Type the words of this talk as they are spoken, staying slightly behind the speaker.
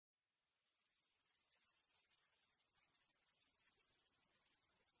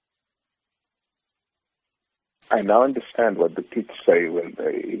I now understand what the kids say when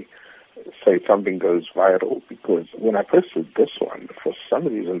they say something goes viral, because when I posted this one, for some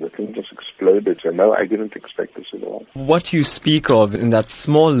reason the thing just exploded. So no, I didn't expect this at all. What you speak of in that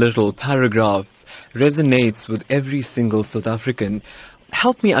small little paragraph resonates with every single South African.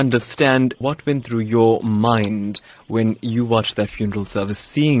 Help me understand what went through your mind when you watched that funeral service,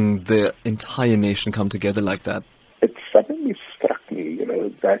 seeing the entire nation come together like that. It suddenly struck me,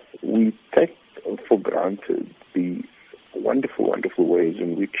 that we take for granted the wonderful, wonderful ways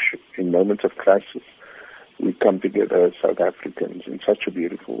in which, in moments of crisis, we come together as South Africans in such a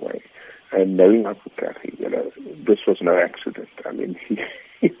beautiful way. And knowing Uncle Kathy, this was no accident. I mean,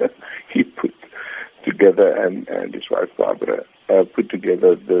 he put together, and his wife Barbara put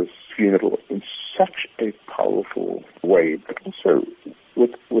together this funeral in such a powerful way, but also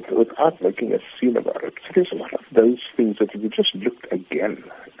without making a scene about it. So there's a lot of those things that if you just looked again,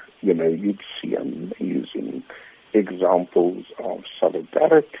 you'd see amazing examples of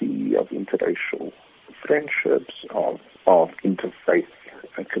solidarity, of interracial friendships, of interfaith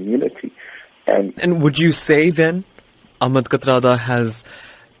community. And would you say then Ahmed Kathrada has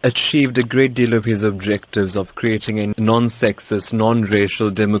achieved a great deal of his objectives of creating a non-sexist,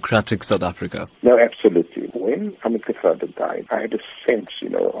 non-racial, democratic South Africa? No, absolutely. When Ahmed Kathrada died, I had a sense,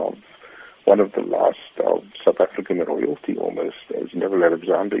 of one of the last of South African royalty almost, as Neville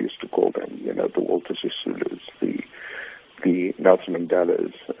Alexander used to call them, the Walter Sisulus, the Nelson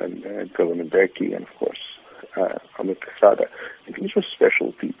Mandelas, and Govan Mbeki, and of course, Ahmed Kathrada. These were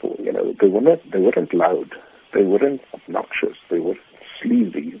special people, they weren't loud, they weren't obnoxious, they weren't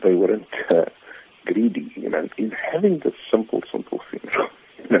sleazy, they weren't greedy, in having this simple funeral,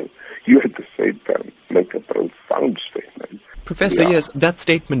 you at the same time make a profound statement. Professor, yes, that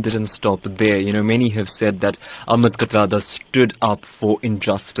statement didn't stop there. Many have said that Ahmed Kathrada stood up for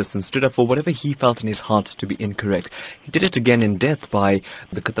injustice and stood up for whatever he felt in his heart to be incorrect. He did it again in death by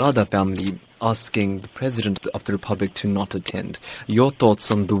the Kathrada family asking the President of the Republic to not attend. Your thoughts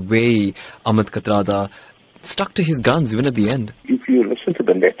on the way Ahmed Kathrada stuck to his guns even at the end? If you listen to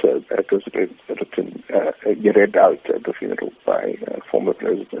the letter that was written, read out at the funeral by former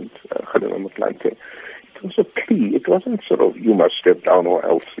President Kgalema Motlanthe, it was a plea. It wasn't sort of, you must step down or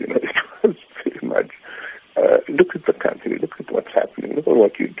else, It was very much, look at the country, look at what's happening, look at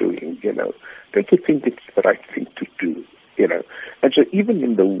what you're doing, Don't you think it's the right thing to do, And so even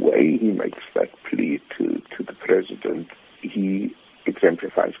in the way he makes that plea to the President, he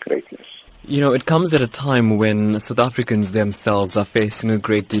exemplifies greatness. It comes at a time when South Africans themselves are facing a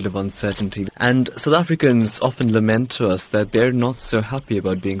great deal of uncertainty. And South Africans often lament to us that they're not so happy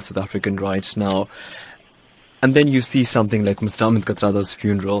about being South African right now. And then you see something like Mr. Ahmed Kathrada's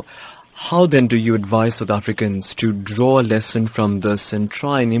funeral. How then do you advise South Africans to draw a lesson from this and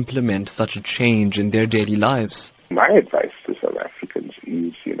try and implement such a change in their daily lives? My advice to South Africans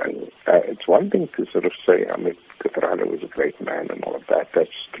is, it's one thing to sort of say Ahmed Kathrada was a great man and all of that. That's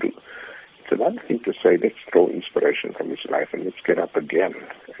true. It's another thing to say, let's draw inspiration from his life and let's get up again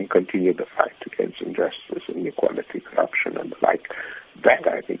and continue the fight against injustice, inequality, corruption, and the like. That,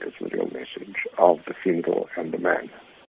 I think, is the real message of the funeral and the man.